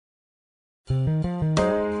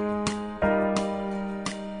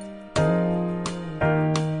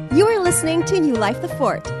listening to New Life the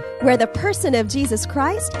Fort, where the person of Jesus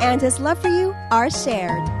Christ and His love for you are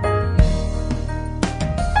shared.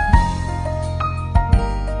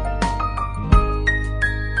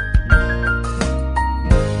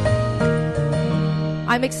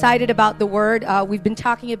 I'm excited about the Word. We've been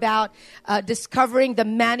talking about discovering the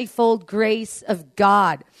manifold grace of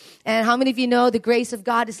God. And how many of you know the grace of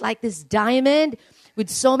God is like this diamond with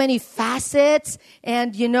so many facets?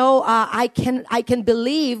 And I can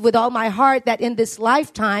believe with all my heart that in this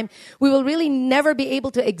lifetime, we will really never be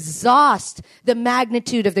able to exhaust the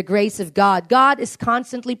magnitude of the grace of God. God is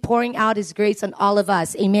constantly pouring out His grace on all of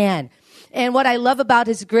us. Amen. And what I love about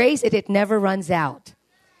His grace, it never runs out.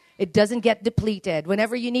 It doesn't get depleted.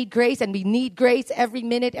 Whenever you need grace, and we need grace every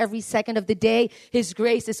minute, every second of the day, His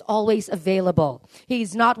grace is always available.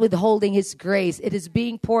 He's not withholding His grace. It is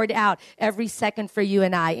being poured out every second for you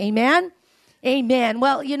and I. Amen? Amen.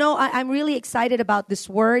 Well, I'm really excited about this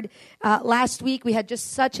word. Last week, we had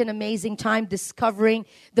just such an amazing time discovering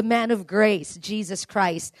the man of grace, Jesus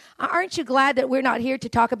Christ. Aren't you glad that we're not here to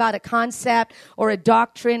talk about a concept or a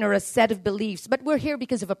doctrine or a set of beliefs, but we're here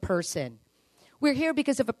because of a person. We're here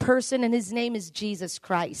because of a person, and His name is Jesus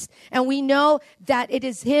Christ. And we know that it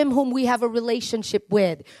is Him whom we have a relationship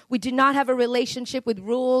with. We do not have a relationship with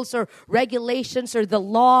rules or regulations or the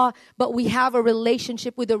law, but we have a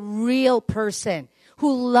relationship with a real person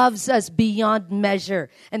who loves us beyond measure,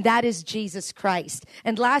 and that is Jesus Christ.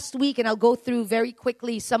 And last week, and I'll go through very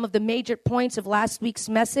quickly some of the major points of last week's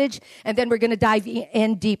message, and then we're going to dive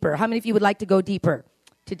in deeper. How many of you would like to go deeper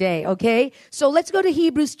today? Okay, so let's go to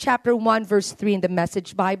Hebrews chapter 1, verse 3 in the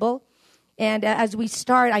Message Bible. And as we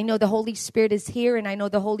start, I know the Holy Spirit is here, and I know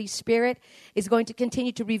the Holy Spirit is going to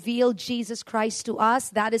continue to reveal Jesus Christ to us.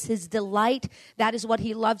 That is His delight. That is what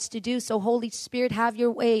He loves to do. So Holy Spirit, have your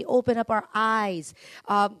way. Open up our eyes.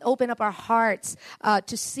 Open up our hearts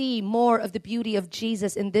to see more of the beauty of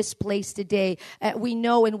Jesus in this place today. We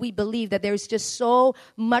know and we believe that there's just so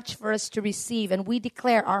much for us to receive. And we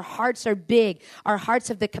declare our hearts are big. Our hearts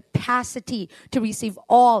have the capacity to receive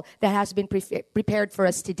all that has been prepared for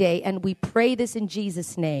us today. And we pray this in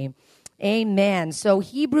Jesus' name. Amen. So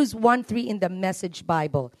Hebrews 1:3 in the Message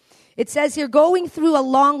Bible. It says here, going through a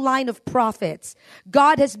long line of prophets,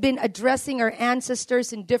 God has been addressing our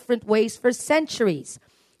ancestors in different ways for centuries.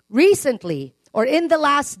 Recently, or in the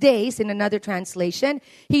last days, in another translation,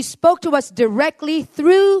 He spoke to us directly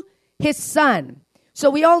through His Son. So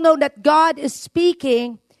we all know that God is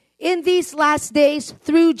speaking in these last days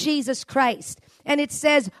through Jesus Christ. And it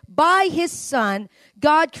says, by His Son,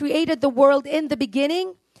 God created the world in the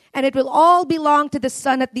beginning, and it will all belong to the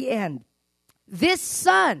Son at the end. This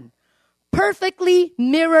Son perfectly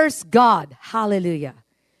mirrors God. Hallelujah.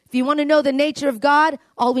 If you want to know the nature of God,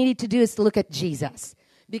 all we need to do is to look at Jesus.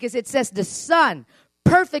 Because it says the Son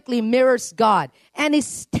perfectly mirrors God and is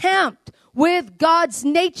stamped with God's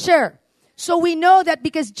nature. So we know that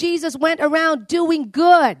because Jesus went around doing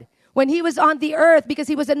good when He was on the earth, because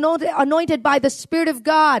He was anointed by the Spirit of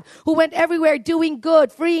God, who went everywhere doing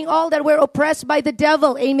good, freeing all that were oppressed by the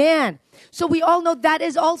devil. Amen. So we all know that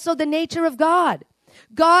is also the nature of God.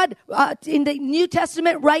 God, in the New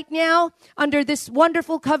Testament right now, under this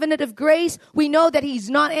wonderful covenant of grace, we know that He's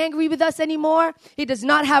not angry with us anymore. He does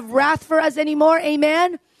not have wrath for us anymore.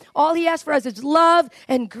 Amen. All He has for us is love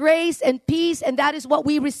and grace and peace, and that is what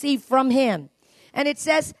we receive from Him. And it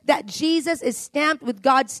says that Jesus is stamped with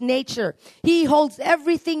God's nature. He holds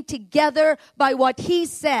everything together by what He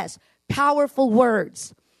says. Powerful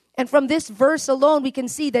words. And from this verse alone, we can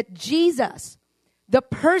see that Jesus, the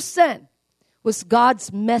person, was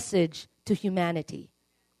God's message to humanity.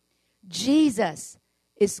 Jesus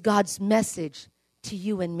is God's message to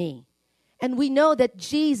you and me. And we know that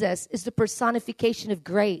Jesus is the personification of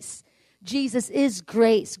grace. Jesus is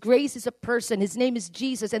grace. Grace is a person. His name is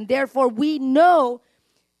Jesus. And therefore, we know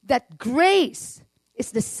that grace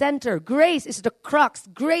is the center. Grace is the crux.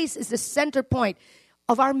 Grace is the center point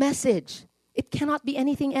of our message. It cannot be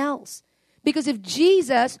anything else. Because if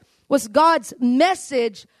Jesus was God's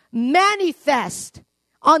message manifest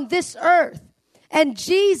on this earth, and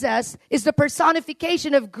Jesus is the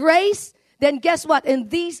personification of grace, then guess what? In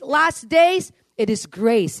these last days, it is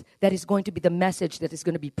grace that is going to be the message that is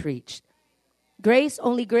going to be preached. Grace,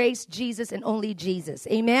 Jesus, and only Jesus.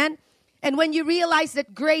 Amen? And when you realize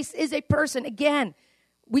that grace is a person, again,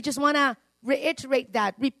 we just want to reiterate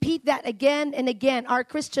that, repeat that again and again. Our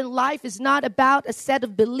Christian life is not about a set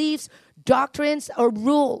of beliefs, doctrines, or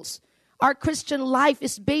rules. Our Christian life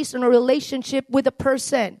is based on a relationship with a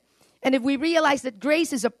person. And if we realize that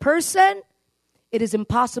grace is a person, it is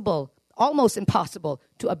impossible, almost impossible,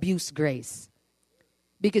 to abuse grace.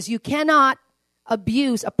 Because you cannot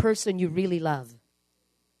abuse a person you really love.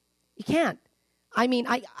 You can't. I mean,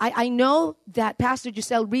 I know that Pastor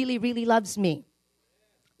Giselle really, really loves me.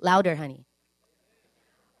 Louder, honey.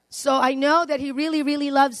 So I know that he really,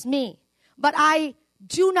 really loves me. But I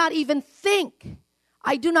do not even think,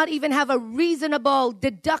 I do not even have a reasonable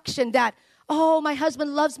deduction that, oh, my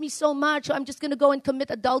husband loves me so much, so I'm just going to go and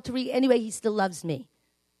commit adultery. Anyway, he still loves me.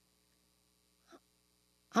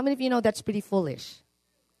 How many of you know that's pretty foolish?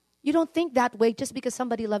 You don't think that way just because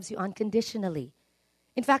somebody loves you unconditionally.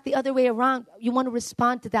 In fact, the other way around, you want to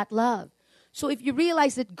respond to that love. So if you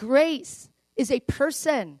realize that grace is a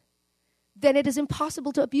person, then it is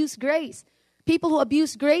impossible to abuse grace. People who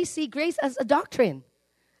abuse grace see grace as a doctrine,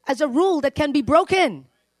 as a rule that can be broken.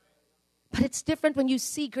 But it's different when you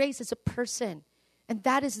see grace as a person. And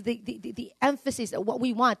that is the emphasis of what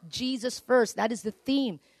we want. Jesus first. That is the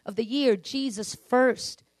theme of the year. Jesus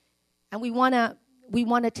first. And we want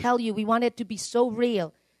to tell you, we want it to be so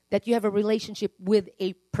real that you have a relationship with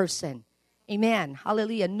a person. Amen.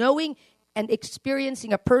 Hallelujah. Knowing and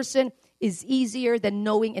experiencing a person is easier than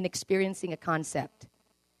knowing and experiencing a concept.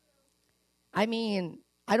 I mean,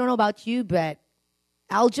 I don't know about you, but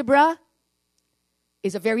algebra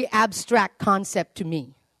is a very abstract concept to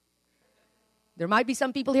me. There might be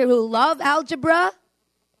some people here who love algebra,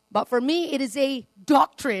 but for me, it is a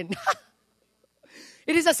doctrine.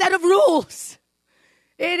 It is a set of rules.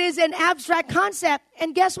 It is an abstract concept.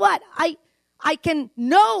 And guess what? I can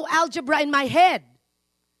know algebra in my head,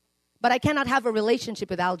 but I cannot have a relationship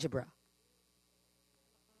with algebra.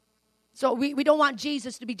 So we don't want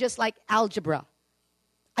Jesus to be just like algebra.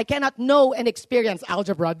 I cannot know and experience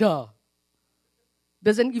algebra, duh.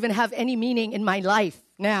 Doesn't even have any meaning in my life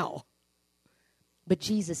now. But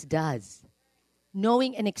Jesus does.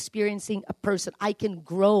 Knowing and experiencing a person, I can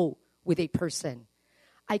grow with a person.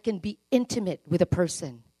 I can be intimate with a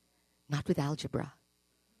person. Not with algebra.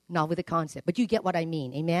 Not with a concept. But you get what I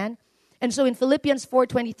mean, amen? And so in Philippians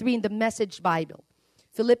 4:23 in the Message Bible,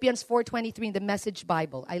 Philippians 4:23 in the Message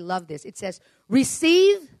Bible, I love this. It says,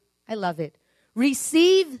 receive, I love it,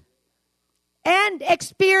 receive and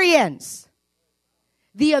experience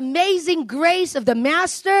the amazing grace of the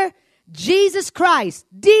Master, Jesus Christ,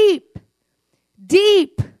 deep,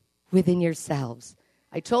 deep within yourselves.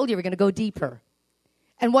 I told you we're going to go deeper.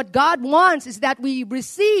 And what God wants is that we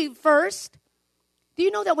receive first. Do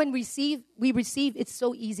you know that when we receive, it's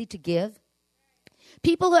so easy to give?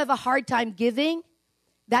 People who have a hard time giving,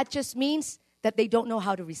 that just means that they don't know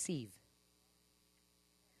how to receive.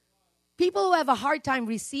 People who have a hard time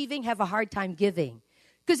receiving have a hard time giving.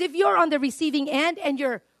 Because if you're on the receiving end and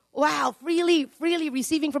you're, wow, freely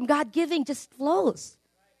receiving from God, giving just flows.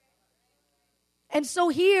 And so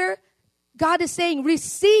here, God is saying,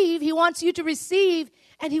 receive. He wants you to receive,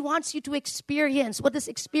 and He wants you to experience. What does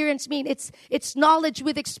experience mean? It's knowledge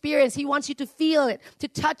with experience. He wants you to feel it, to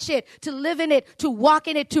touch it, to live in it, to walk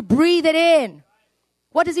in it, to breathe it in.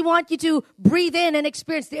 What does He want you to breathe in and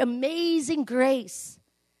experience? The amazing grace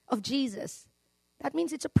of Jesus. That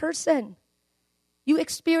means it's a person. You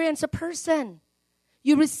experience a person.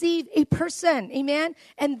 You receive a person. Amen?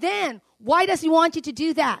 And then, why does He want you to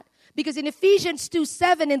do that? Because in Ephesians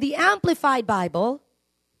 2:7 in the Amplified Bible,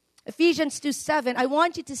 Ephesians 2:7, I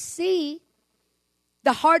want you to see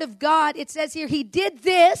the heart of God. It says here, He did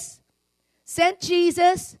this, sent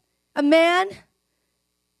Jesus, a man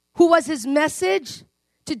who was His message,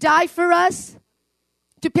 to die for us,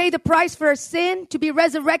 to pay the price for our sin, to be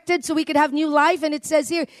resurrected so we could have new life. And it says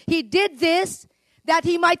here, He did this that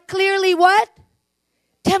He might clearly what?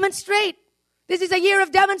 Demonstrate. This is a year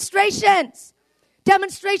of demonstrations.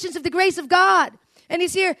 Demonstrations of the grace of God. And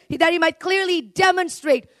He's here that He might clearly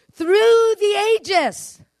demonstrate through the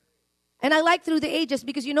ages. And I like through the ages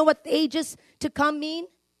because you know what the ages to come mean?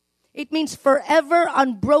 It means forever,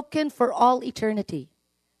 unbroken, for all eternity.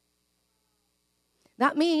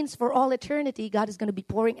 That means for all eternity, God is going to be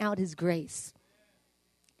pouring out His grace.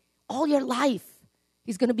 All your life,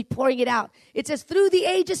 He's going to be pouring it out. It says through the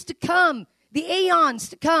ages to come, the aeons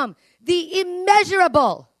to come, the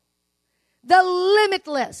immeasurable, the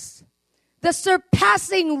limitless, the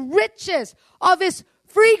surpassing riches of His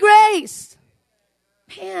free grace.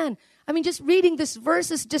 Man, I mean, just reading this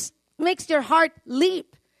verses just makes your heart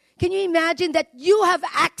leap. Can you imagine that you have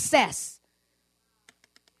access?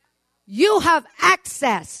 You have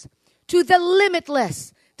access to the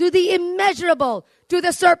limitless, to the immeasurable, to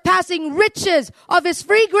the surpassing riches of His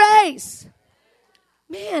free grace.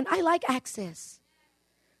 Man, I like access.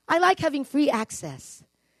 I like having free access.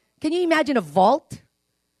 Can you imagine a vault?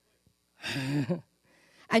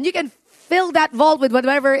 And you can fill that vault with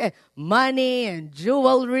whatever money and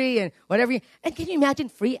jewelry and whatever. And can you imagine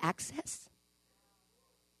free access?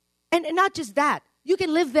 And not just that, you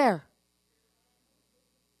can live there.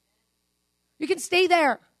 You can stay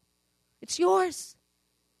there. It's yours.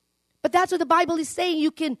 But that's what the Bible is saying.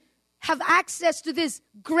 You can have access to this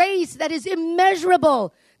grace that is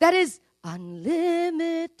immeasurable, that is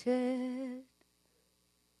unlimited.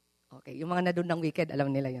 Okay, yung mga nadun ng wicked,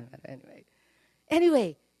 alam nila yun.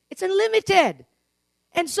 Anyway, it's unlimited.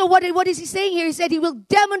 And so what is he saying here? He said he will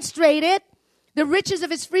demonstrate it, the riches of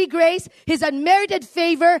his free grace, his unmerited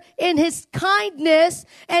favor in his kindness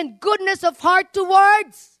and goodness of heart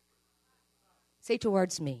towards. Say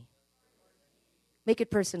towards me. Make it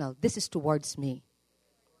personal. This is towards me.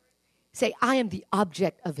 Say, I am the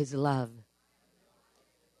object of his love.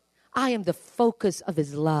 I am the focus of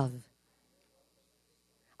his love.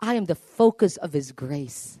 I am the focus of his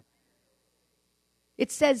grace.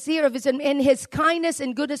 It says here of in his kindness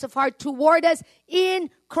and goodness of heart toward us in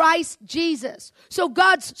Christ Jesus. So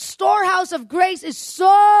God's storehouse of grace is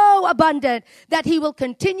so abundant that he will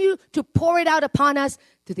continue to pour it out upon us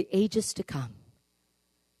to the ages to come.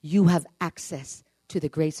 You have access to the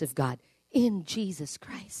grace of God in Jesus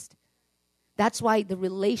Christ. That's why the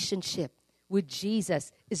relationship with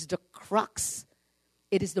Jesus is the crux.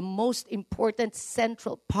 It is the most important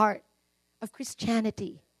central part of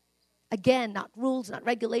Christianity. Again, not rules, not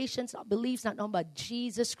regulations, not beliefs, not known, but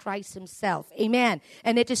Jesus Christ himself. Amen.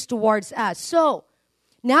 And it is towards us. So,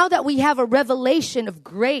 now that we have a revelation of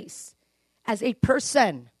grace as a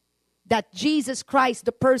person, that Jesus Christ,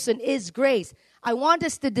 the person, is grace, I want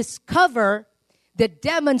us to discover the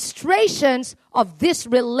demonstrations of this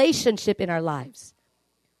relationship in our lives.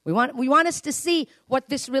 We want us to see what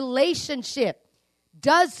this relationship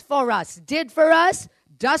does for us, did for us,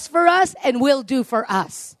 does for us, and will do for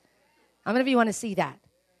us. How many of you want to see that?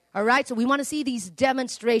 All right, so we want to see these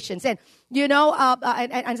demonstrations. And, and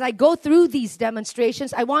as I go through these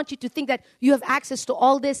demonstrations, I want you to think that you have access to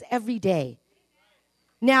all this every day.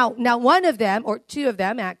 Now one of them, or two of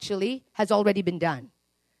them actually, has already been done.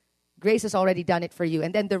 Grace has already done it for you.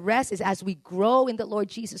 And then the rest is as we grow in the Lord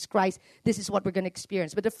Jesus Christ, this is what we're going to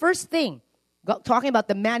experience. But the first thing, talking about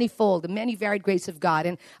the manifold, the many varied grace of God.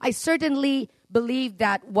 And I certainly believe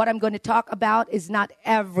that what I'm going to talk about is not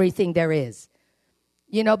everything there is.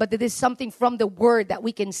 But there is something from the Word that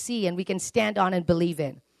we can see and we can stand on and believe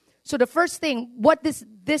in. So the first thing, what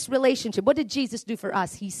this relationship, what did Jesus do for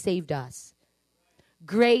us? He saved us.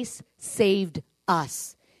 Grace saved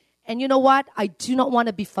us. And you know what? I do not want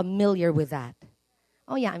to be familiar with that.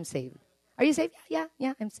 Oh yeah, I'm saved. Are you saved? Yeah,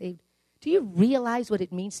 I'm saved. Do you realize what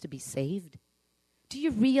it means to be saved? Do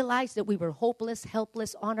you realize that we were hopeless,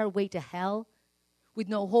 helpless, on our way to hell, with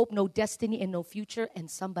no hope, no destiny, and no future, and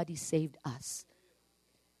somebody saved us?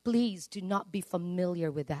 Please do not be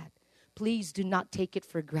familiar with that. Please do not take it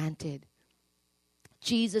for granted.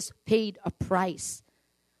 Jesus paid a price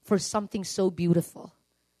for something so beautiful,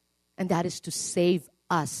 and that is to save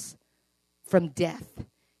us from death.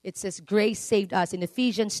 It says grace saved us. In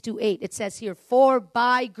Ephesians 2:8, it says here, for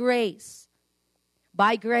by grace,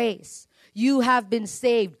 you have been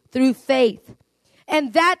saved through faith.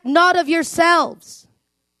 And that not of yourselves.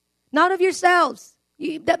 Not of yourselves.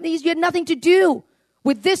 That means you had nothing to do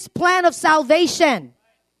with this plan of salvation.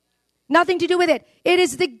 Nothing to do with it. It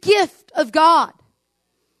is the gift of God.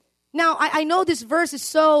 Now, I know this verse is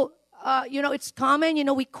so, it's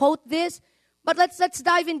common. We quote this. But let's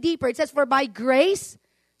dive in deeper. It says, for by grace,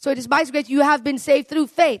 so it is by grace you have been saved through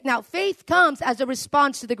faith. Now, faith comes as a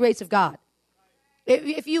response to the grace of God.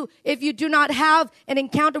 If you do not have an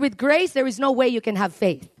encounter with grace, there is no way you can have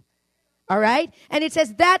faith. All right? And it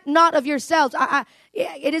says that not of yourselves.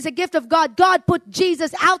 It is a gift of God. God put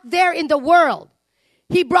Jesus out there in the world.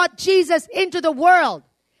 He brought Jesus into the world.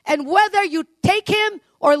 And whether you take him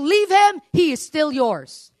or leave him, he is still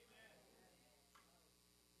yours.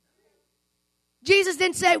 Jesus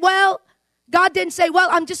didn't say, God didn't say,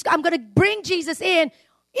 I'm going to bring Jesus in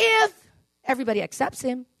if everybody accepts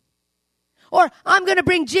him. Or I'm going to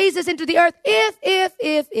bring Jesus into the earth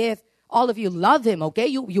if all of you love him, okay?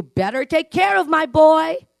 You better take care of my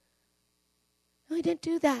boy. No, he didn't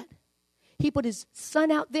do that. He put his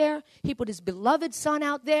son out there. He put his beloved son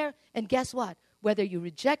out there. And guess what? Whether you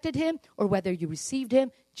rejected him or whether you received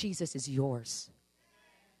him, Jesus is yours.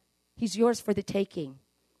 He's yours for the taking.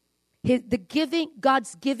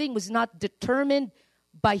 God's giving was not determined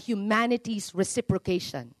by humanity's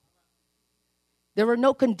reciprocation. There were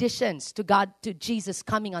no conditions to Jesus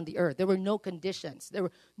coming on the earth. There were no conditions. There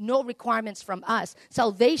were no requirements from us.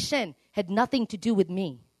 Salvation had nothing to do with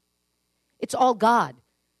me. It's all God.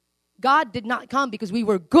 God did not come because we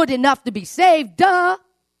were good enough to be saved. Duh.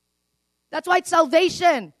 That's why it's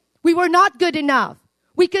salvation. We were not good enough.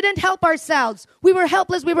 We couldn't help ourselves. We were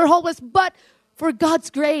helpless. We were hopeless. But for God's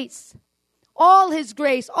grace, all His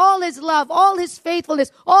grace, all His love, all His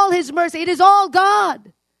faithfulness, all His mercy, it is all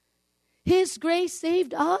God. His grace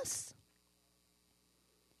saved us.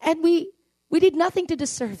 And we did nothing to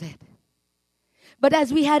deserve it. But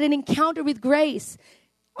as we had an encounter with grace,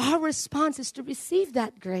 our response is to receive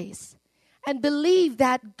that grace and believe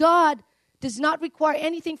that God does not require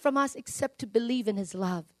anything from us except to believe in His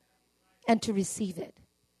love and to receive it.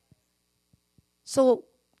 So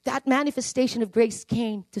that manifestation of grace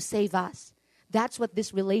came to save us. That's what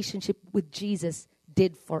this relationship with Jesus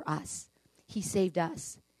did for us. He saved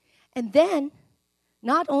us. And then,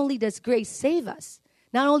 not only does grace save us,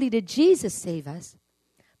 not only did Jesus save us,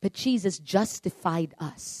 but Jesus justified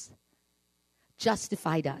us.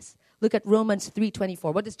 Justified us. Look at Romans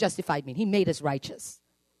 3:24. What does justified mean? He made us righteous.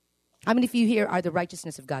 How many of you here are the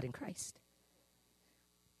righteousness of God in Christ?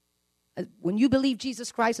 When you believe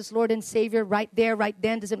Jesus Christ as Lord and Savior, right there, right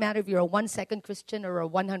then, doesn't matter if you're a 1-second Christian or a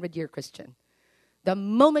 100-year Christian. The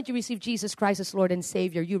moment you receive Jesus Christ as Lord and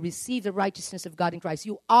Savior, you receive the righteousness of God in Christ.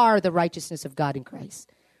 You are the righteousness of God in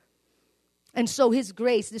Christ. And so His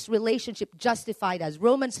grace, this relationship justified us.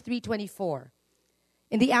 Romans 3:24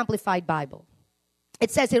 in the Amplified Bible.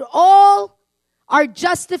 It says here, all are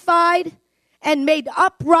justified and made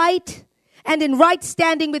upright and in right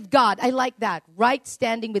standing with God. I like that. Right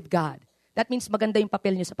standing with God. That means maganda yung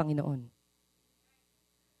papel niyo sa Panginoon.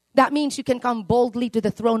 That means you can come boldly to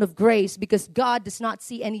the throne of grace because God does not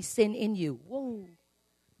see any sin in you. Whoa.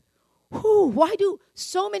 Why do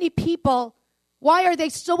so many people, why are they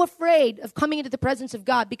so afraid of coming into the presence of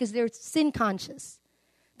God? Because they're sin conscious.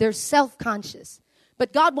 They're self-conscious.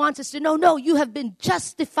 But God wants us to know, no, you have been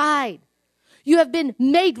justified. You have been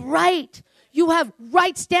made right. You have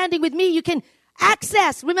right standing with me. You can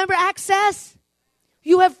access. Remember access?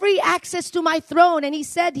 You have free access to my throne. And He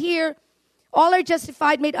said here, all are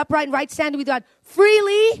justified, made upright, and right standing with God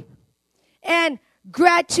freely and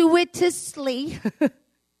gratuitously.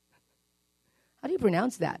 How do you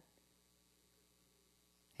pronounce that?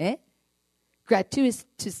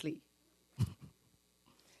 Gratuitously.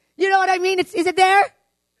 You know what I mean? Is it there?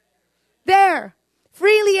 There.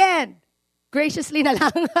 Freely and graciously na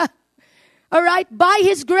lang. All right? By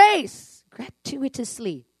His grace.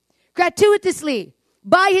 Gratuitously. Gratuitously.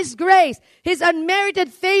 By His grace, His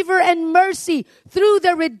unmerited favor and mercy through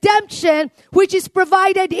the redemption which is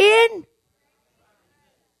provided in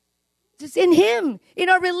Him, in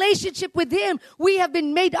our relationship with Him. We have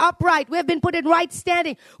been made upright. We have been put in right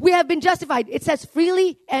standing. We have been justified. It says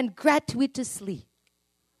freely and gratuitously.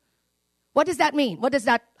 What does that mean? What does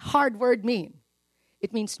that hard word mean?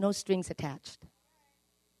 It means no strings attached.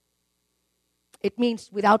 It means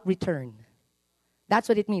without return. That's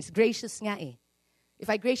what it means. Gracious nga eh. If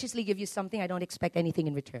I graciously give you something, I don't expect anything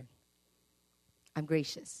in return. I'm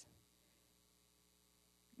gracious.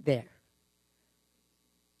 There.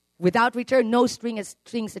 Without return, no strings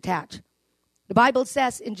attached. The Bible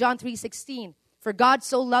says in John 3:16, for God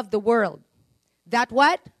so loved the world, that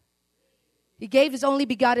what? He gave His only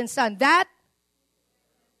begotten Son. That?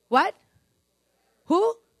 What?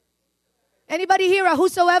 Who? Anybody here a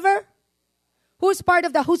whosoever? Who's part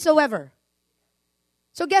of the whosoever?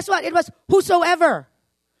 So guess what? It was whosoever.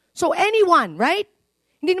 So anyone, right?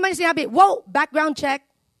 Hindi naman sinabi, whoa, background check.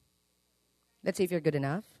 Let's see if you're good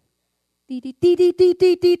enough.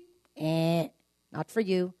 Not for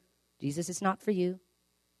you. Jesus is not for you.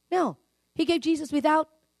 No. He gave Jesus without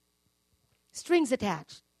strings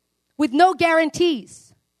attached. With no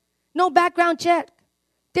guarantees. No background check.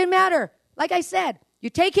 Didn't matter. Like I said, you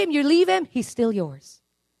take Him, you leave Him, He's still yours.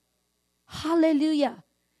 Hallelujah.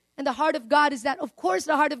 And the heart of God is that, of course,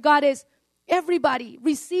 the heart of God is everybody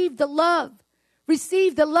receive the love.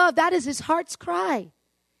 Receive the love. That is His heart's cry.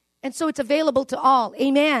 And so it's available to all.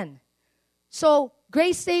 Amen. So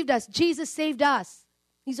grace saved us. Jesus saved us.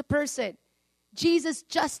 He's a person. Jesus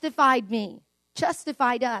justified me.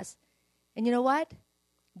 Justified us. And you know what?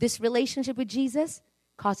 This relationship with Jesus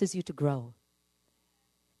causes you to grow.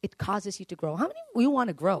 It causes you to grow. How many of you want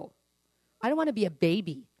to grow? I don't want to be a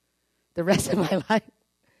baby the rest of my life.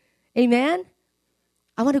 Amen?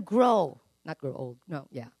 I want to grow. Not grow old. No,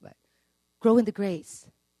 yeah. But grow in the grace.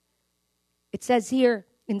 It says here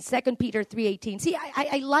in 2 Peter 3:18. See,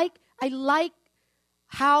 I like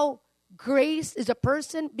how grace is a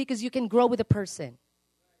person because you can grow with a person.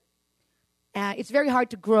 It's very hard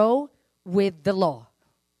to grow with the law.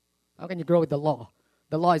 How can you grow with the law?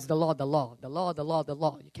 The law is the law, the law. The law, the law, the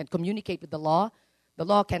law. You can't communicate with the law. The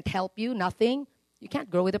law can't help you, nothing. You can't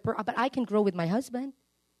grow with a person. But I can grow with my husband.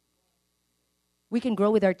 We can grow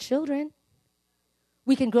with our children.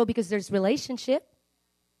 We can grow because there's relationship.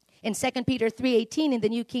 In 2 Peter 3:18 in the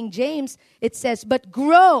New King James, it says, "But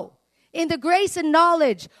grow in the grace and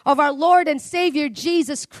knowledge of our Lord and Savior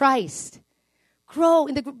Jesus Christ." Grow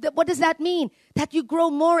in what does that mean? That you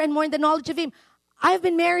grow more and more in the knowledge of Him. We have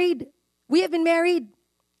been married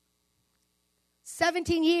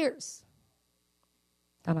 17 years.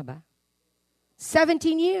 Tama ba?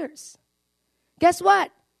 17 years. Guess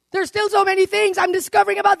what? There's still so many things I'm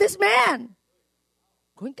discovering about this man.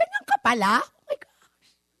 Ganyan ka pala? Oh my gosh.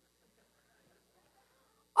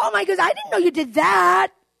 Oh my gosh, I didn't know you did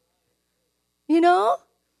that. You know?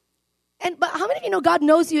 But how many of you know God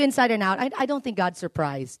knows you inside and out? I don't think God's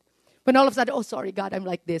surprised. When all of a sudden, oh, sorry, God, I'm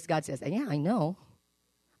like this. God says, yeah, I know.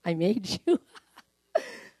 I made you.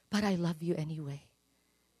 But I love you anyway.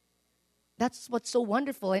 That's what's so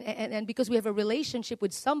wonderful. And because we have a relationship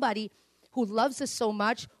with somebody who loves us so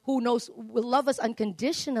much, who will love us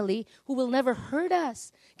unconditionally, who will never hurt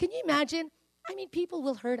us. Can you imagine? I mean, people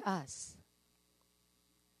will hurt us.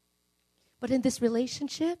 But in this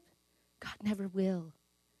relationship, God never will.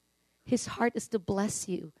 His heart is to bless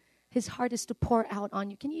you. His heart is to pour out on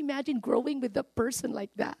you. Can you imagine growing with a person like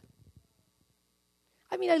that?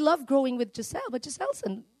 I mean, I love growing with Giselle, but Giselle's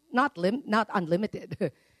not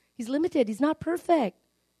unlimited. He's limited. He's not perfect.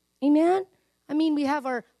 Amen? I mean, we have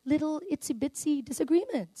our little itsy-bitsy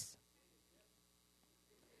disagreements.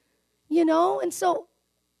 You know, and so,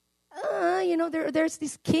 there's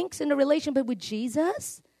these kinks in the relationship. But with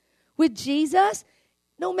Jesus,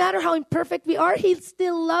 no matter how imperfect we are, He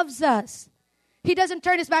still loves us. He doesn't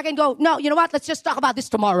turn His back and go, no, you know what? Let's just talk about this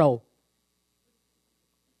tomorrow.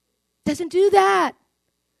 Doesn't do that.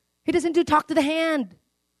 He doesn't do talk to the hand.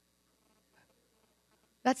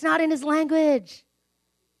 That's not in His language.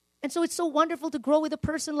 And so it's so wonderful to grow with a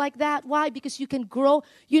person like that. Why? Because you can grow.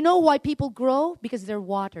 You know why people grow? Because they're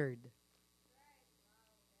watered.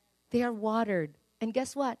 They are watered. And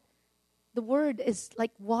guess what? The Word is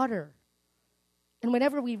like water. And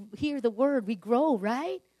whenever we hear the Word, we grow,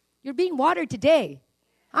 right? You're being watered today.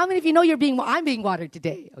 How many of you know I'm being watered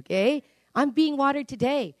today, okay? I'm being watered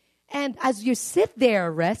today. And as you sit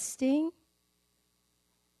there resting,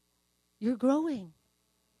 you're growing.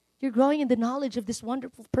 You're growing in the knowledge of this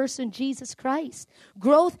wonderful person, Jesus Christ.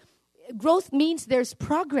 Growth means there's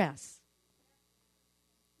progress.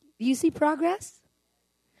 Do you see progress?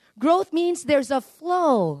 Growth means there's a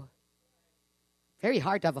flow. Very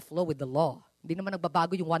hard to have a flow with the law. Hindi naman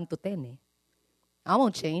nagbabago yung 1 to 10 eh. I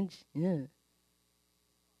won't change. Yeah.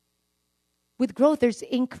 With growth, there's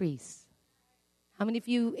increase. How many of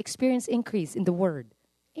you experience increase in the Word?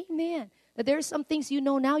 Amen. That there are some things you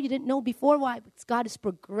know now you didn't know before. Why? Because God is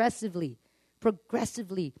progressively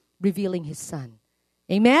revealing His Son.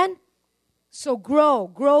 Amen? So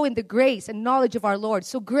grow in the grace and knowledge of our Lord.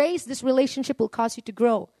 So grace, this relationship will cause you to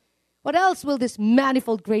grow. What else will this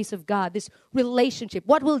manifold grace of God, this relationship,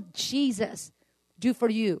 what will Jesus do for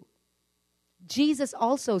you? Jesus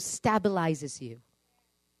also stabilizes you,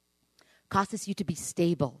 causes you to be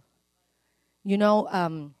stable. You know,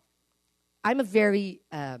 I'm a very,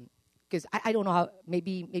 because I don't know how,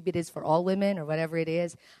 maybe it is for all women or whatever it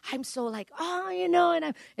is. I'm so like, and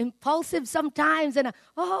I'm impulsive sometimes, and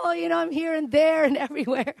I'm here and there and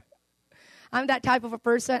everywhere. I'm that type of a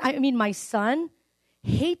person. I mean, my son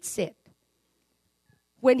hates it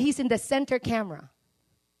when he's in the center camera.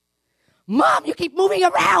 Mom, you keep moving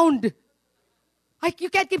around. You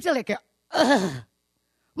can't keep saying like,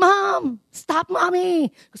 Mom, stop,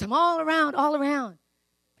 Mommy. Because I'm all around.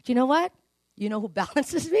 But you know what? You know who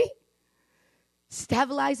balances me?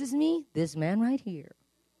 Stabilizes me? This man right here.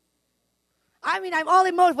 I mean, I'm all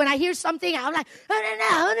emotional. When I hear something, I'm like,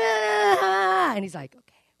 and he's like,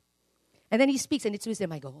 okay. And then he speaks, and it's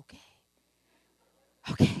wisdom. I go, okay.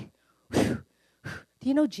 Do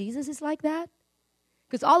you know Jesus is like that?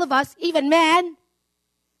 Because all of us, even men,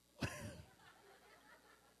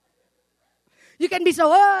 you can be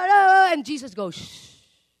so, and Jesus goes, shh.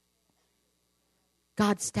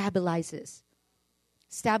 God stabilizes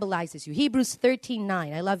you. Hebrews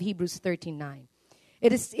 13:9. I love Hebrews 13:9.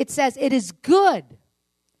 It says, it is good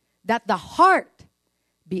that the heart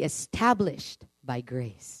be established by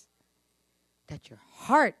grace. That your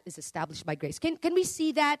heart is established by grace. Can we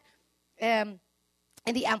see that in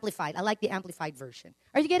the Amplified? I like the Amplified version.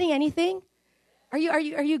 Are you getting anything? Are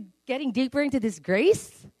you getting deeper into this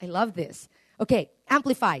grace? I love this. Okay,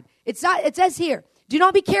 Amplified. It says here, do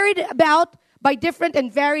not be carried about by different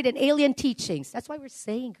and varied and alien teachings. That's why we're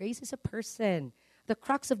saying grace is a person. The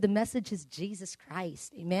crux of the message is Jesus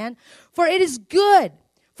Christ. Amen? For it is good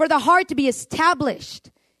for the heart to be established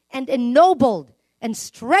and ennobled and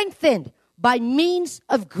strengthened by means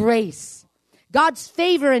of grace. God's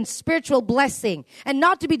favor and spiritual blessing, and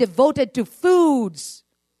not to be devoted to foods.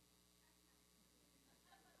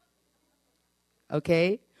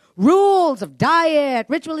 Okay? Rules of diet,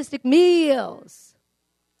 ritualistic meals.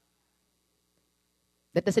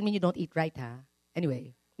 That doesn't mean you don't eat right, huh?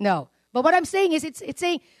 Anyway, no. But what I'm saying is, it's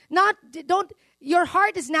saying, your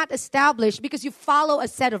heart is not established because you follow a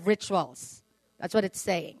set of rituals. That's what it's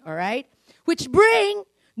saying, all right? Which bring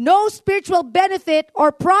no spiritual benefit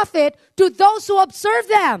or profit to those who observe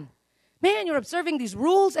them. Man, you're observing these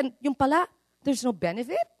rules and yung pala, there's no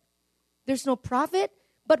benefit. There's no profit.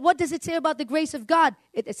 But what does it say about the grace of God?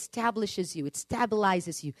 It establishes you. It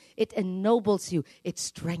stabilizes you. It ennobles you. It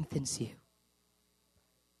strengthens you.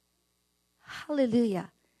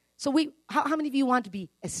 Hallelujah. So how many of you want to be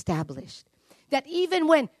established? That even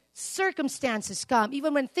when circumstances come,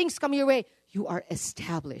 even when things come your way, you are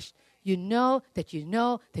established. You know that you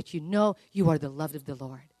know that you know you are the loved of the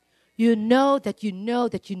Lord. You know that you know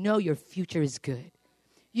that you know your future is good.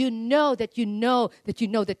 You know that you know that you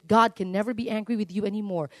know that God can never be angry with you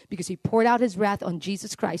anymore because He poured out His wrath on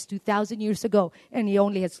Jesus Christ 2,000 years ago, and He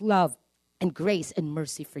only has love and grace and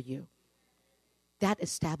mercy for you. That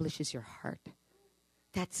establishes your heart.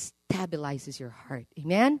 That stabilizes your heart.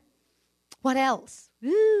 Amen? What else?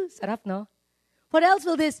 Woo, sarap, no? What else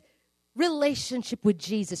will this relationship with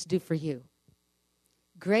Jesus do for you?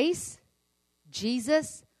 Grace,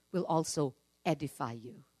 Jesus will also edify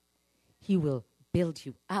you. He will build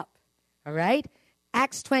you up. All right?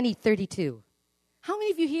 Acts 20:32. How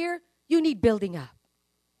many of you here, you need building up?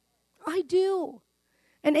 I do.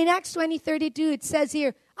 And in Acts 20:32, it says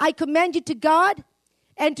here, I commend you to God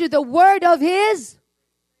and to the word of His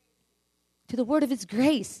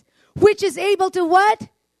grace, which is able to what?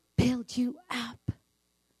 Build you up.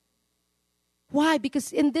 Why?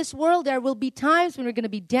 Because in this world, there will be times when we're going to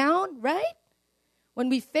be down, right? When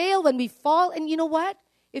we fail, when we fall. And you know what?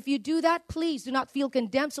 If you do that, please do not feel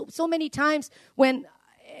condemned. So many times when,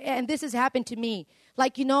 and this has happened to me,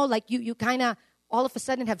 like, you kind of all of a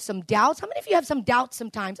sudden have some doubts. How many of you have some doubts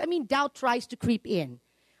sometimes? I mean, doubt tries to creep in.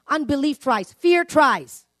 Unbelief tries. Fear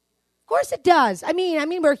tries. Of course it does. I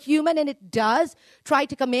mean, we're human and it does try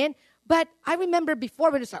to come in. But I remember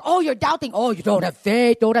before when it's like, oh, you're doubting. Oh, you don't have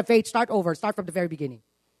faith. Don't have faith. Start over. Start from the very beginning.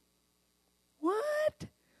 What?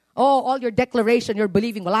 Oh, all your declaration, you're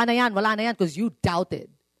believing, wala na yan, because you doubted.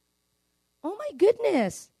 Oh my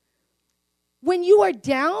goodness. When you are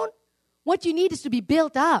down, what you need is to be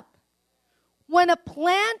built up. When a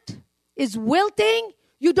plant is wilting,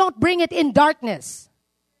 you don't bring it in darkness.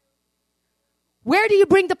 Where do you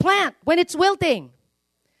bring the plant when it's wilting?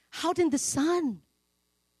 Out in the sun.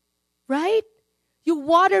 Right? You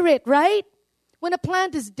water it, right? When a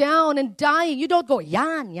plant is down and dying, you don't go,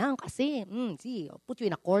 yan kasi, see, I'll put you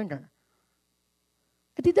in a corner.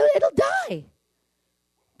 It'll die.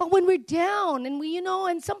 But when we're down and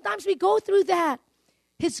and sometimes we go through that,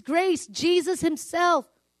 His grace, Jesus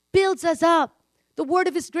Himself, builds us up. The word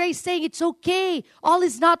of His grace saying it's okay. All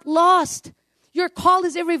is not lost. Your call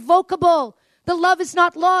is irrevocable. The love is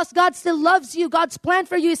not lost. God still loves you. God's plan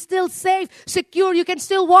for you is still safe, secure. You can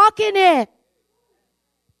still walk in it.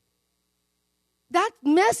 That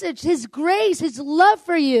message, His grace, His love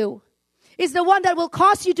for you, is the one that will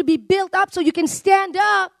cause you to be built up so you can stand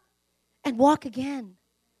up and walk again.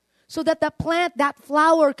 So that the plant, that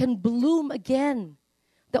flower can bloom again.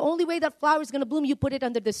 The only way that flower is going to bloom, you put it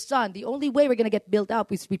under the sun. The only way we're going to get built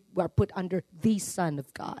up is we are put under the Son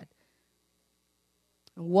of God.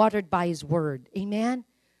 Watered by His word. Amen?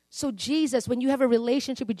 So Jesus, when you have a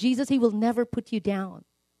relationship with Jesus, He will never put you down.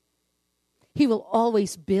 He will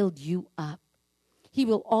always build you up. He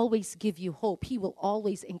will always give you hope. He will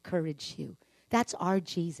always encourage you. That's our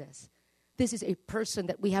Jesus. This is a person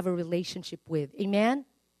that we have a relationship with. Amen?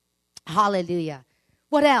 Hallelujah.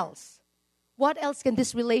 What else? What else can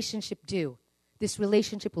this relationship do? This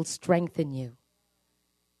relationship will strengthen you.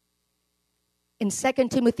 In 2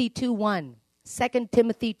 Timothy 2:1, 2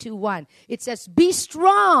 Timothy 2:1, it says, be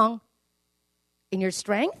strong in your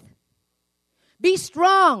strength. Be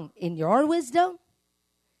strong in your wisdom.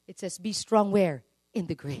 It says, be strong where? In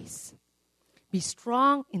the grace. Be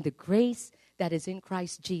strong in the grace that is in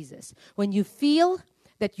Christ Jesus. When you feel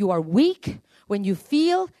that you are weak, when you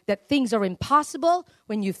feel that things are impossible,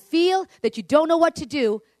 when you feel that you don't know what to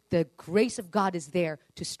do, the grace of God is there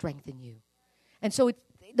to strengthen you. And so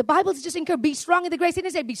the Bible is just encouraged, be strong in the grace. It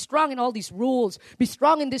didn't say be strong in all these rules, be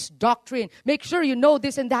strong in this doctrine, make sure you know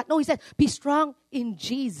this and that. No, He said, be strong in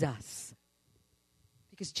Jesus.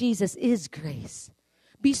 Because Jesus is grace.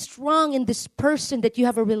 Be strong in this person that you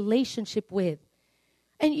have a relationship with.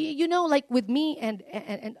 And like with me, and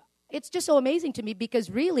it's just so amazing to me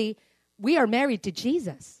because really, we are married to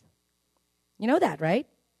Jesus. You know that, right?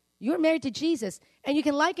 You're married to Jesus. And you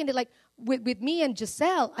can liken it like with me and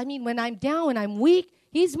Giselle. I mean, when I'm down, when I'm weak,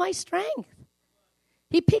 He's my strength.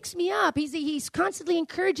 He picks me up. He's constantly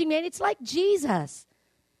encouraging me. And it's like Jesus,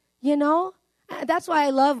 you know? That's why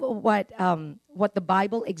I love what the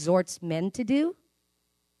Bible exhorts men to do.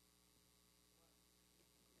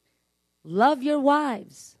 Love your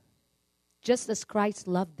wives, just as Christ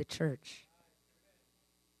loved the church.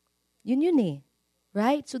 Yun eh,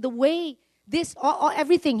 right? So the way this,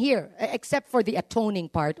 everything here, except for the atoning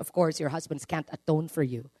part, of course, your husbands can't atone for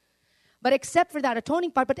you. But except for that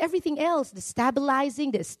atoning part, but everything else, the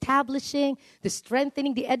stabilizing, the establishing, the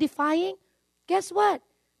strengthening, the edifying, guess what?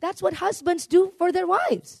 That's what husbands do for their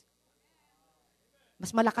wives.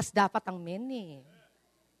 Mas malakas dapat ang men eh.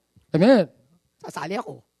 Amen. Sasali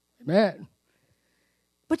ako. Amen.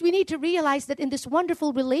 But we need to realize that in this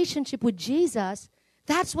wonderful relationship with Jesus,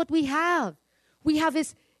 that's what we have. We have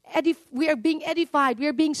this, we are being edified, we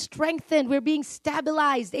are being strengthened, we're being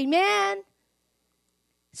stabilized. Amen.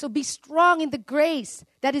 So be strong in the grace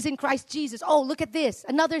that is in Christ Jesus. Oh, look at this.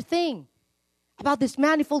 Another thing about this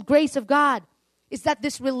manifold grace of God is that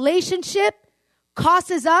this relationship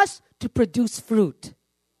causes us to produce fruit.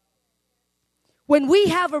 When we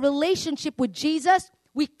have a relationship with Jesus,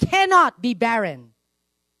 we cannot be barren.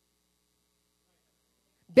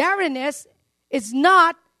 Barrenness is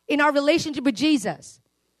not in our relationship with Jesus.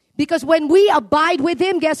 Because when we abide with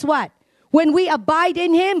Him, guess what? When we abide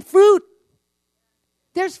in Him, fruit.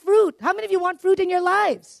 There's fruit. How many of you want fruit in your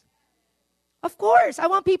lives? Of course. I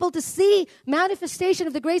want people to see manifestation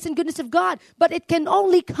of the grace and goodness of God. But it can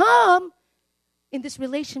only come in this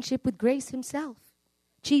relationship with grace Himself.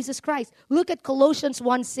 Jesus Christ. Look at Colossians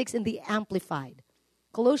 1:6 in the Amplified.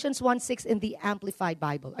 Colossians 1:6 in the Amplified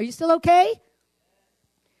Bible. Are you still okay?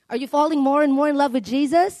 Are you falling more and more in love with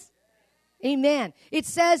Jesus? Amen. It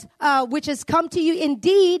says, which has come to you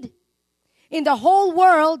indeed in the whole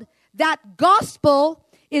world, that gospel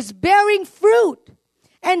is bearing fruit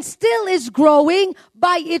and still is growing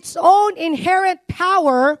by its own inherent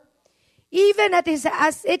power, even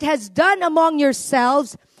as it has done among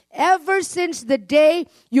yourselves ever since the day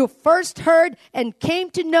you first heard and came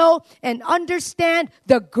to know and understand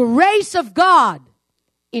the grace of God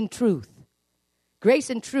in truth. Grace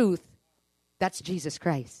and truth, that's Jesus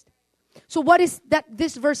Christ. So what is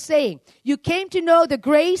this verse saying? You came to know the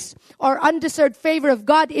grace or undeserved favor of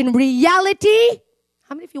God in reality.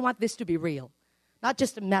 How many of you want this to be real? Not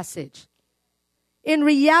just a message. In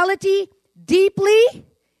reality, deeply,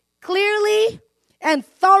 clearly, and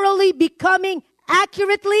thoroughly becoming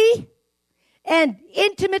accurately and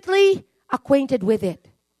intimately acquainted with it.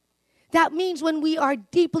 That means when we are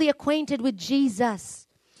deeply acquainted with Jesus,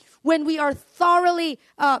 when we are thoroughly,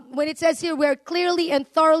 when it says here, we're clearly and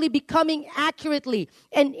thoroughly becoming accurately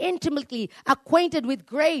and intimately acquainted with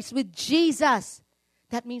grace, with Jesus,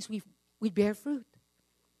 that means we bear fruit.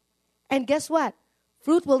 And guess what?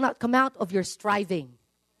 Fruit will not come out of your striving.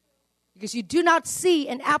 Because you do not see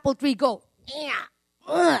an apple tree go,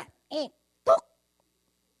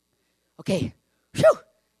 okay, whew,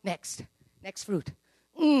 next fruit.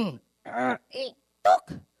 Whew,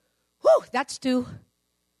 that's two.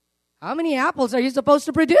 How many apples are you supposed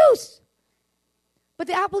to produce? But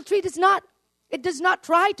the apple tree does not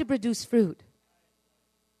try to produce fruit.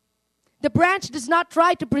 The branch does not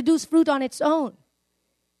try to produce fruit on its own.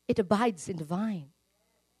 It abides in the vine.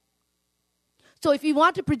 So if we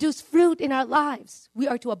want to produce fruit in our lives, we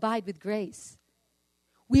are to abide with grace.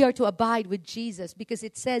 We are to abide with Jesus because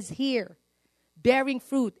it says here, bearing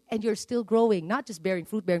fruit, and you're still growing. Not just bearing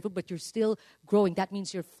fruit, but you're still growing. That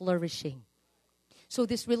means you're flourishing. So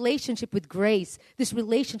this relationship with grace, this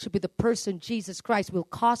relationship with the person, Jesus Christ, will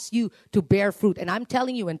cause you to bear fruit. And I'm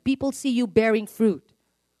telling you, when people see you bearing fruit,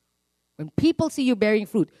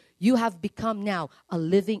 you have become now a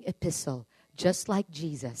living epistle, just like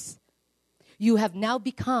Jesus. You have now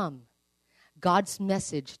become God's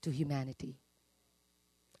message to humanity.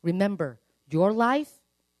 Remember, your life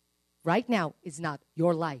right now is not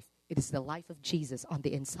your life. It is the life of Jesus on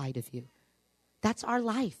the inside of you. That's our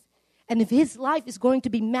life. And if His life is going to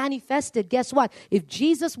be manifested, guess what? If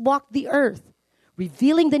Jesus walked the earth,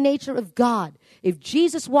 revealing the nature of God, if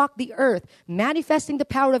Jesus walked the earth, manifesting the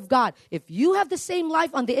power of God, if you have the same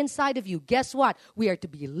life on the inside of you, guess what? We are to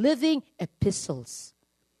be living epistles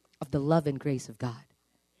of the love and grace of God.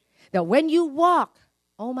 Now, when you walk,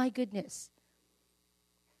 oh my goodness,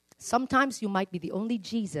 sometimes you might be the only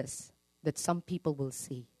Jesus that some people will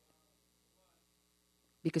see.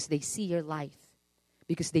 Because they see your life.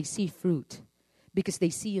 Because they see fruit. Because they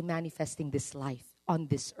see you manifesting this life on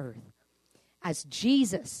this earth. As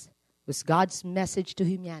Jesus was God's message to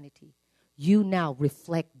humanity. You now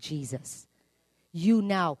reflect Jesus. You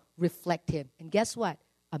now reflect Him. And guess what?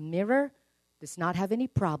 A mirror does not have any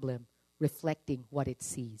problem reflecting what it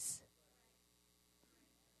sees.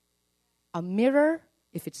 A mirror,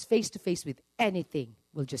 if it's face-to-face with anything,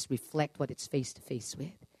 will just reflect what it's face-to-face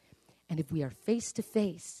with. And if we are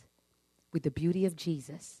face-to-face with the beauty of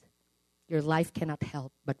Jesus, your life cannot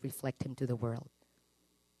help but reflect Him to the world.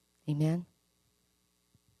 Amen?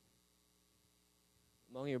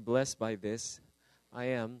 Among you're blessed by this. I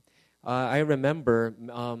am. I remember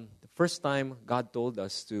the first time God told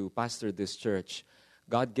us to pastor this church,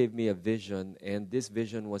 God gave me a vision, and this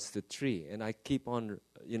vision was the tree. And I keep on,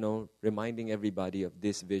 reminding everybody of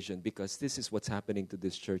this vision because this is what's happening to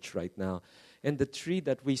this church right now. And the tree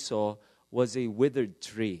that we saw was a withered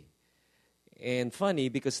tree. And funny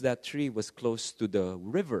because that tree was close to the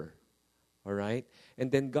river, all right?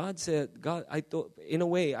 And then God said,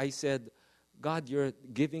 I said, God, you're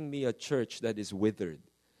giving me a church that is withered.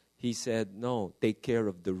 He said, no, take care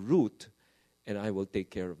of the root, and I will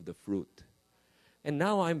take care of the fruit. And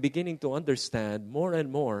now I'm beginning to understand more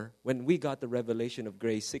and more when we got the revelation of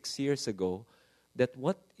grace 6 years ago, that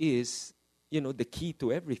what is, the key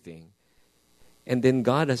to everything. And then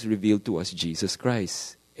God has revealed to us Jesus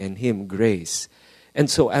Christ and Him grace. And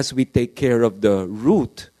so as we take care of the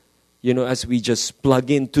root, as we just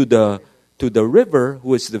plug into the river,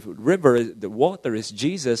 who is the river, the water is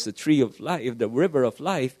Jesus, the tree of life, the river of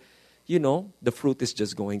life, the fruit is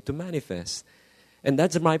just going to manifest. And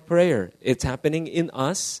that's my prayer. It's happening in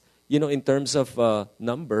us, in terms of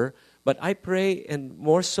number. But I pray, and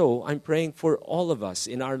more so, I'm praying for all of us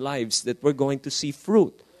in our lives that we're going to see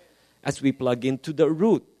fruit as we plug into the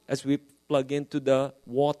root, as we plug into the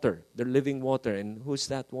water, the living water. And who's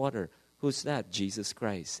that water? Who's that? Jesus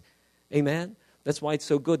Christ. Amen? That's why it's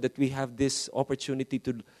so good that we have this opportunity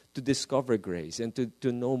to discover grace and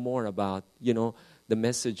to know more about, the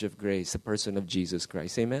message of grace, the person of Jesus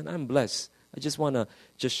Christ. Amen? I'm blessed. I just want to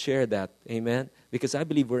just share that. Amen? Because I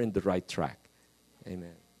believe we're in the right track.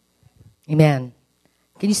 Amen. Amen.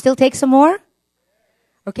 Can you still take some more?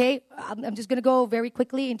 Okay, I'm just going to go very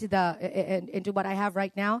quickly into what I have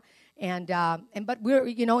right now. But we're,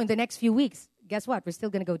 in the next few weeks, guess what? We're still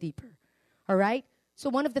going to go deeper. All right? So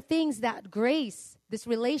one of the things that grace, this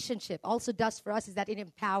relationship, also does for us is that it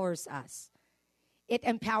empowers us. It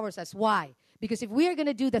empowers us. Why? Because if we are going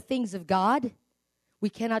to do the things of God, we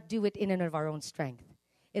cannot do it in and of our own strength.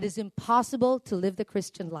 It is impossible to live the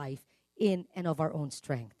Christian life in and of our own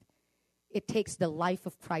strength. It takes the life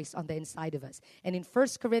of Christ on the inside of us. And in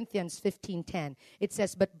 1 Corinthians 15:10, it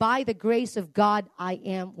says, "But by the grace of God, I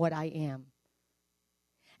am what I am.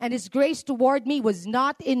 And His grace toward me was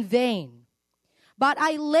not in vain. But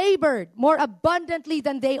I labored more abundantly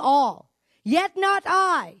than they all. Yet not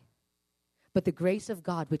I, but the grace of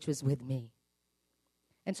God which was with me."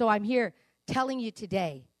 And so I'm here telling you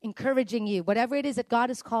today, encouraging you, whatever it is that God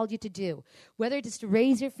has called you to do, whether it is to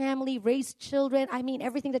raise your family, raise children,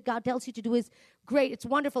 everything that God tells you to do is great. It's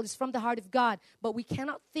wonderful. It's from the heart of God. But we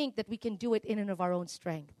cannot think that we can do it in and of our own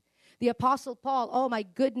strength. The Apostle Paul, oh my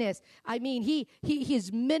goodness,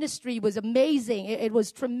 his ministry was amazing. It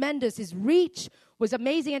was tremendous. His reach was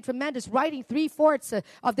amazing and tremendous, writing 3/4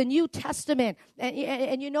 of the New Testament,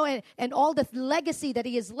 and all the legacy that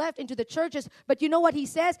he has left into the churches. But you know what he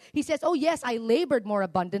says? He says, "Oh yes, I labored more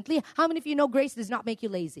abundantly." How many of you know grace does not make you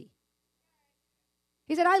lazy?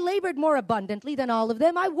 He said, "I labored more abundantly than all of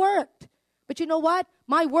them. I worked. But you know what?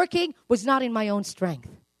 My working was not in my own strength."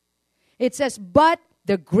 It says, "But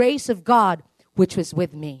the grace of God which was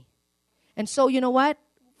with me." And so you know what?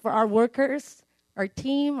 For our workers, our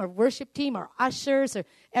team, our worship team, our ushers, or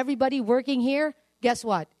everybody working here, guess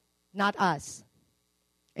what? Not us.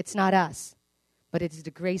 It's not us. But it's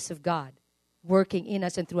the grace of God working in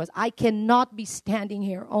us and through us. I cannot be standing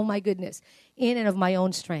here, oh my goodness, in and of my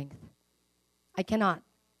own strength. I cannot.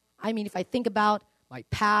 If I think about my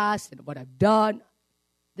past and what I've done,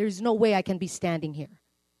 there's no way I can be standing here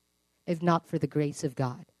if not for the grace of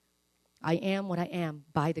God. I am what I am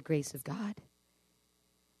by the grace of God.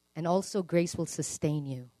 And also grace will sustain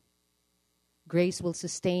you. Grace will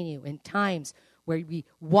sustain you in times where we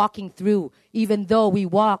walking through, even though we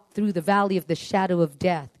walk through the valley of the shadow of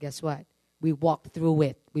death, guess what? We walk through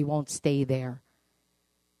it. We won't stay there.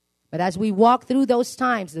 But as we walk through those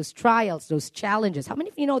times, those trials, those challenges, how many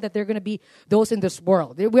of you know that there are going to be those in this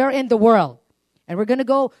world? We're in the world. And we're going to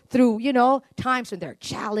go through, times when there are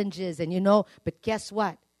challenges but guess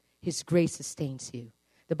what? His grace sustains you.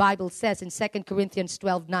 The Bible says in 2 Corinthians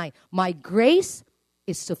 12:9, "My grace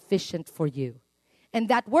is sufficient for you." And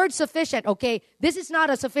that word sufficient, okay, this is not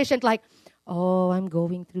a sufficient like, Oh, I'm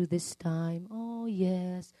going through this time. Oh,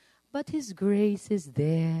 yes. But His grace is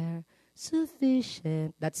there,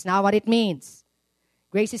 sufficient. That's not what it means.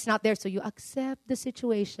 Grace is not there, so you accept the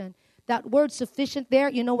situation. That word sufficient there,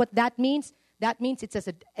 you know what that means? That means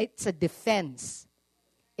it's a defense.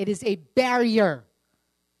 It is a barrier,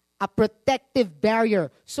 a protective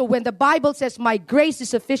barrier. So when the Bible says, my grace is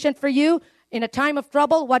sufficient for you in a time of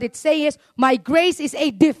trouble, what it's saying is, my grace is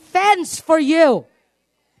a defense for you.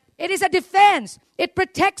 It is a defense. It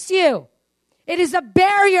protects you. It is a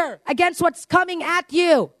barrier against what's coming at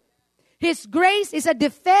you. His grace is a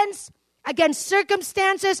defense against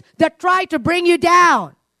circumstances that try to bring you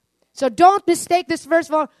down. So don't mistake this verse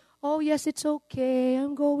for, oh yes, it's okay,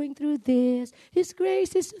 I'm going through this. His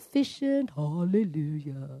grace is sufficient.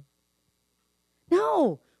 Hallelujah.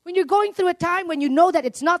 No. When you're going through a time when you know that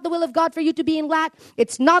it's not the will of God for you to be in lack,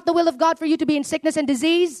 it's not the will of God for you to be in sickness and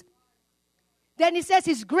disease, then He says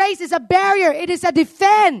His grace is a barrier. It is a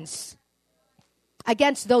defense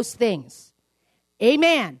against those things.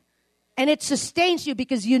 Amen. And it sustains you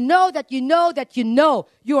because you know that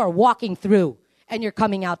you are walking through and you're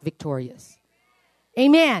coming out victorious.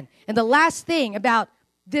 Amen. And the last thing about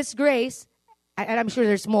this grace, and I'm sure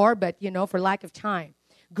there's more, but for lack of time,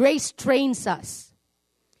 grace trains us.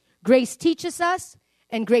 Grace teaches us,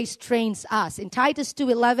 and grace trains us. In Titus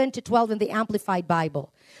 2:11-12 in the Amplified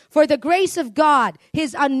Bible. For the grace of God,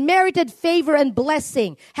 His unmerited favor and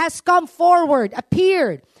blessing has come forward,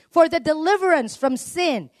 appeared, for the deliverance from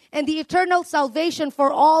sin and the eternal salvation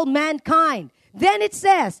for all mankind. Then it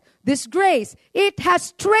says, this grace, it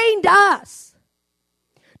has trained us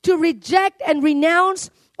to reject and renounce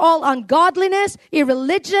all ungodliness,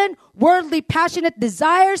 irreligion, worldly passionate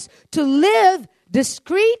desires, to live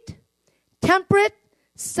discreet, temperate,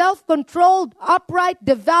 self-controlled, upright,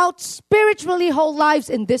 devout, spiritually whole lives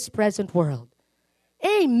in this present world.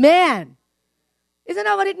 Amen. Isn't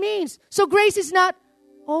that what it means? So grace is not,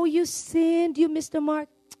 oh, you sinned, you missed the mark.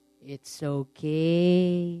 It's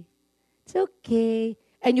okay. It's okay.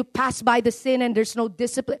 And you pass by the sin and there's no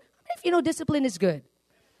discipline. If you know discipline is good.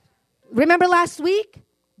 Remember last week?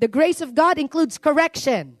 The grace of God includes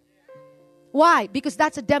correction. Why? Because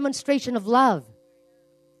that's a demonstration of love.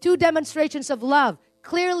 2 demonstrations of love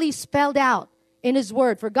clearly spelled out in His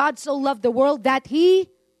Word. For God so loved the world that He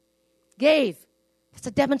gave. That's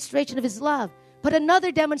a demonstration of His love. But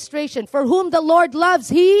another demonstration, for whom the Lord loves,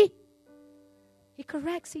 He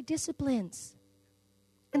corrects, He disciplines.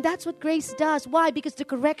 And that's what grace does. Why? Because the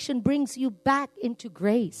correction brings you back into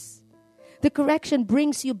grace. The correction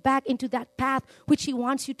brings you back into that path which He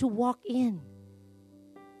wants you to walk in.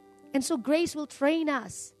 And so grace will train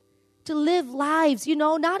us to live lives,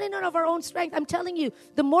 not in and of our own strength. I'm telling you,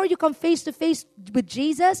 the more you come face to face with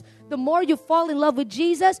Jesus, the more you fall in love with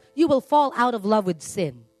Jesus, you will fall out of love with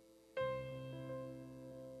sin.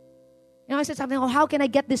 I said something, how can I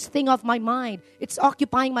get this thing off my mind? It's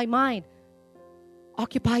occupying my mind.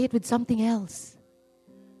 Occupy it with something else.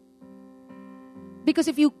 Because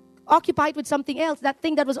if you occupy it with something else, that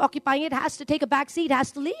thing that was occupying it has to take a back seat,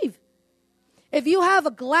 has to leave. If you have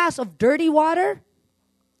a glass of dirty water,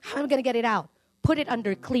 how am I going to get it out? Put it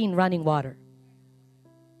under clean running water.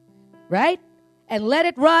 Right? And let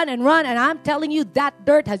it run and run. And I'm telling you, that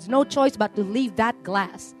dirt has no choice but to leave that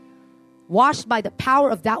glass. Washed by the power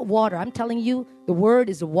of that water. I'm telling you, the Word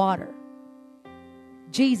is water.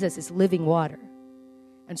 Jesus is living water.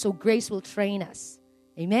 And so grace will train us.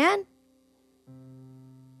 Amen?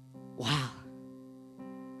 Wow.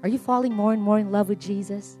 Are you falling more and more in love with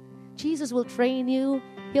Jesus? Jesus will train you.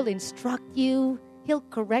 He'll instruct you. He'll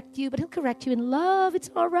correct you. But He'll correct you in love. It's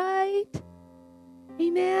all right.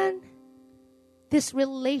 Amen? This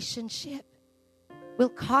relationship will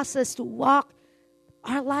cause us to walk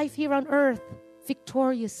our life here on earth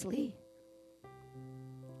victoriously.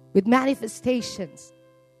 With manifestations,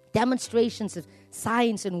 demonstrations of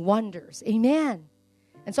signs and wonders. Amen.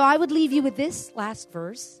 And so I would leave you with this last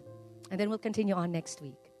verse, and then we'll continue on next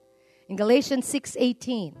week. In Galatians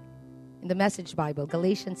 6:18, in the Message Bible,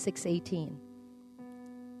 Galatians 6:18.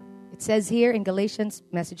 It says here in Galatians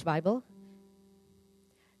Message Bible,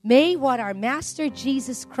 may what our Master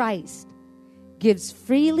Jesus Christ gives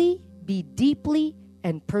freely be deeply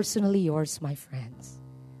and personally yours, my friends.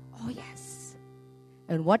 Oh, yes.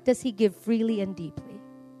 And what does He give freely and deeply?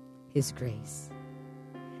 His grace.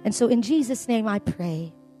 And so in Jesus' name I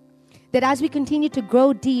pray that as we continue to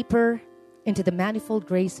grow deeper into the manifold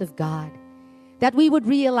grace of God, that we would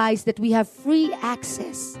realize that we have free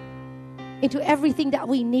access into everything that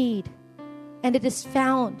we need. And it is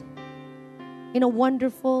found in a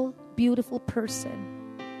wonderful, beautiful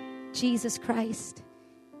person, Jesus Christ.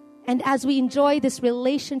 And as we enjoy this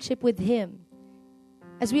relationship with Him,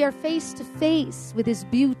 as we are face to face with His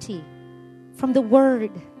beauty from the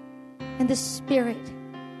Word and the Spirit,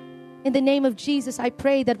 in the name of Jesus, I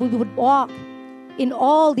pray that we would walk in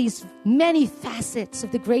all these many facets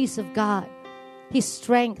of the grace of God, His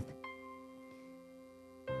strength,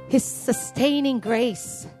 His sustaining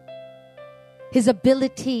grace, His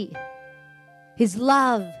ability, His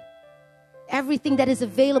love, everything that is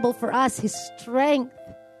available for us, His strength.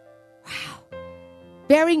 Wow.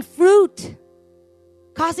 Bearing fruit,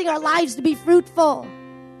 causing our lives to be fruitful,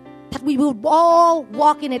 that we will all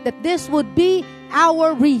walk in it, that this would be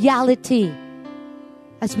our reality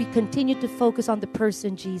as we continue to focus on the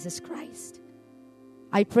person Jesus Christ.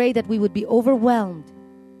 I pray that we would be overwhelmed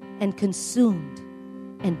and consumed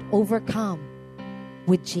and overcome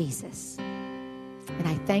with Jesus. And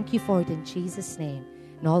I thank you for it in Jesus' name.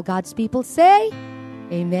 And all God's people say,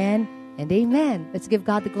 amen and amen. Let's give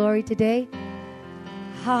God the glory today.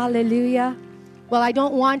 Hallelujah. Well, I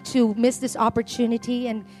don't want to miss this opportunity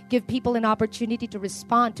and give people an opportunity to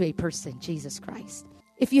respond to a person, Jesus Christ.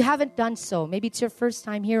 If you haven't done so, maybe it's your first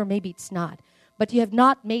time here or maybe it's not, but you have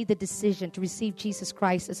not made the decision to receive Jesus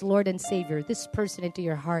Christ as Lord and Savior, this person into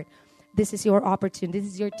your heart, this is your opportunity. This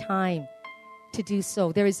is your time to do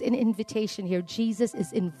so. There is an invitation here. Jesus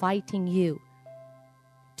is inviting you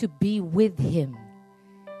to be with Him.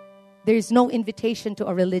 There is no invitation to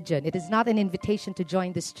a religion. It is not an invitation to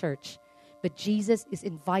join this church. But Jesus is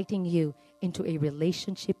inviting you into a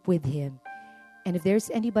relationship with Him. And if there's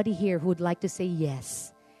anybody here who would like to say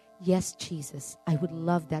yes, yes, Jesus, I would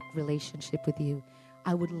love that relationship with you.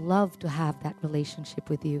 I would love to have that relationship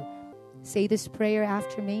with you. Say this prayer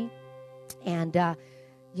after me. And, I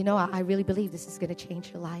really believe this is going to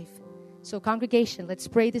change your life. So congregation, let's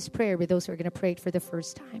pray this prayer with those who are going to pray it for the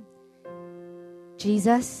first time.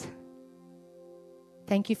 Jesus,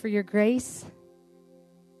 thank you for your grace.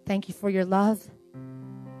 Thank you for your love,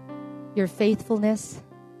 your faithfulness.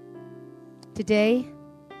 Today,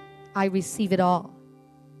 I receive it all.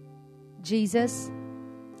 Jesus,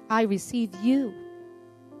 I receive you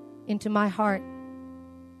into my heart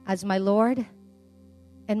as my Lord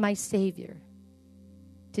and my Savior.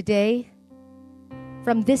 Today,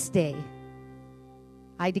 from this day,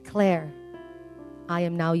 I declare I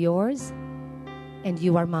am now yours and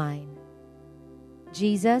you are mine.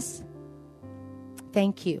 Jesus,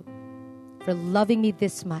 thank you for loving me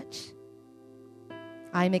this much.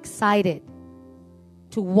 I'm excited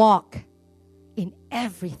to walk in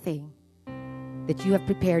everything that you have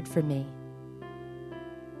prepared for me.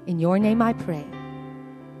 In your name I pray.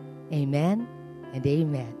 Amen and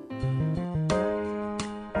amen.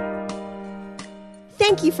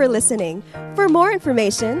 Thank you for listening. For more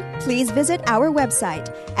information, please visit our website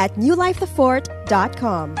at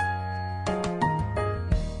newlifethefort.com.